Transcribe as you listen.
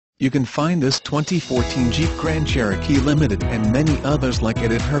You can find this 2014 Jeep Grand Cherokee Limited and many others like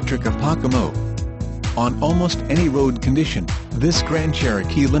it at Hertrich of Pocomoke. On almost any road condition, this Grand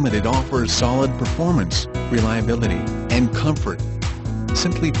Cherokee Limited offers solid performance, reliability, and comfort.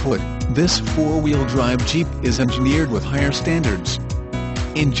 Simply put, this four-wheel drive Jeep is engineered with higher standards.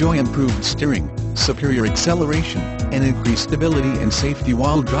 Enjoy improved steering, superior acceleration, and increased stability and safety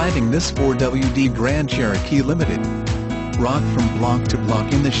while driving this 4WD Grand Cherokee Limited. Rock from block to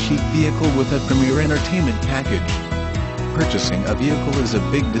block in this chic vehicle with a premier entertainment package. Purchasing a vehicle is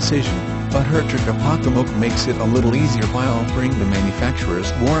a big decision, but Hertrich of Pocomoke makes it a little easier by offering the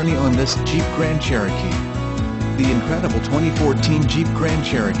manufacturer's warranty on this Jeep Grand Cherokee. The incredible 2014 Jeep Grand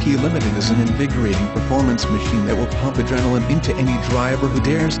Cherokee Limited is an invigorating performance machine that will pump adrenaline into any driver who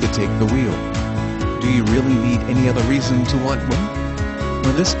dares to take the wheel. Do you really need any other reason to want one?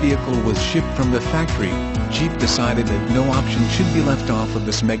 When this vehicle was shipped from the factory, Jeep decided that no option should be left off of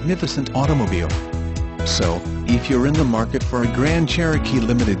this magnificent automobile. So, if you're in the market for a Grand Cherokee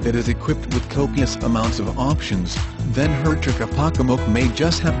Limited that is equipped with copious amounts of options, then Hertrich of Pocomoke may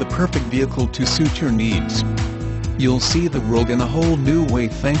just have the perfect vehicle to suit your needs. You'll see the world in a whole new way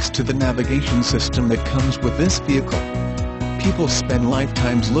thanks to the navigation system that comes with this vehicle. People spend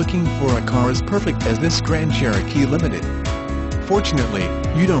lifetimes looking for a car as perfect as this Grand Cherokee Limited. Fortunately,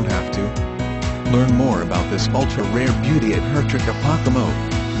 you don't have to. Learn more about this ultra-rare beauty at Hertrich of Pocomoke.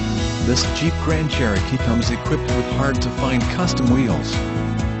 This Jeep Grand Cherokee comes equipped with hard-to-find custom wheels.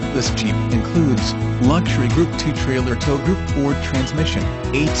 This Jeep includes luxury Group 2 trailer tow Group 4 transmission,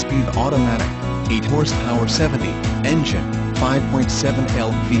 8-speed automatic, 8 horsepower 70 engine,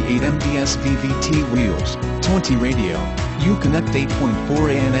 5.7L V8 MDS VVT wheels, 20 radio, Uconnect 8.4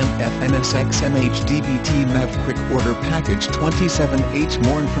 AM FM SXM HDBT MEV Quick Order Package 27H.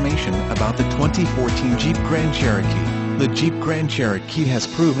 More information about the 2014 Jeep Grand Cherokee. The Jeep Grand Cherokee has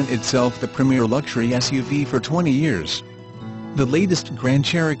proven itself the premier luxury SUV for 20 years. The latest Grand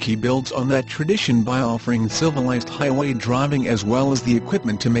Cherokee builds on that tradition by offering civilized highway driving as well as the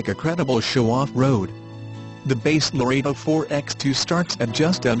equipment to make a credible show off-road. The base Laredo 4X2 starts at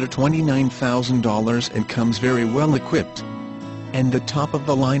just under $29,000 and comes very well equipped. And the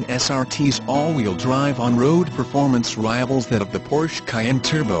top-of-the-line SRT's all-wheel drive on-road performance rivals that of the Porsche Cayenne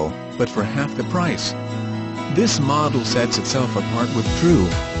Turbo, but for half the price. This model sets itself apart with true,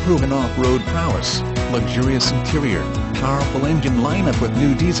 proven off-road prowess, luxurious interior, powerful engine lineup with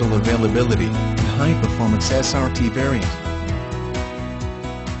new diesel availability, and high-performance SRT variant.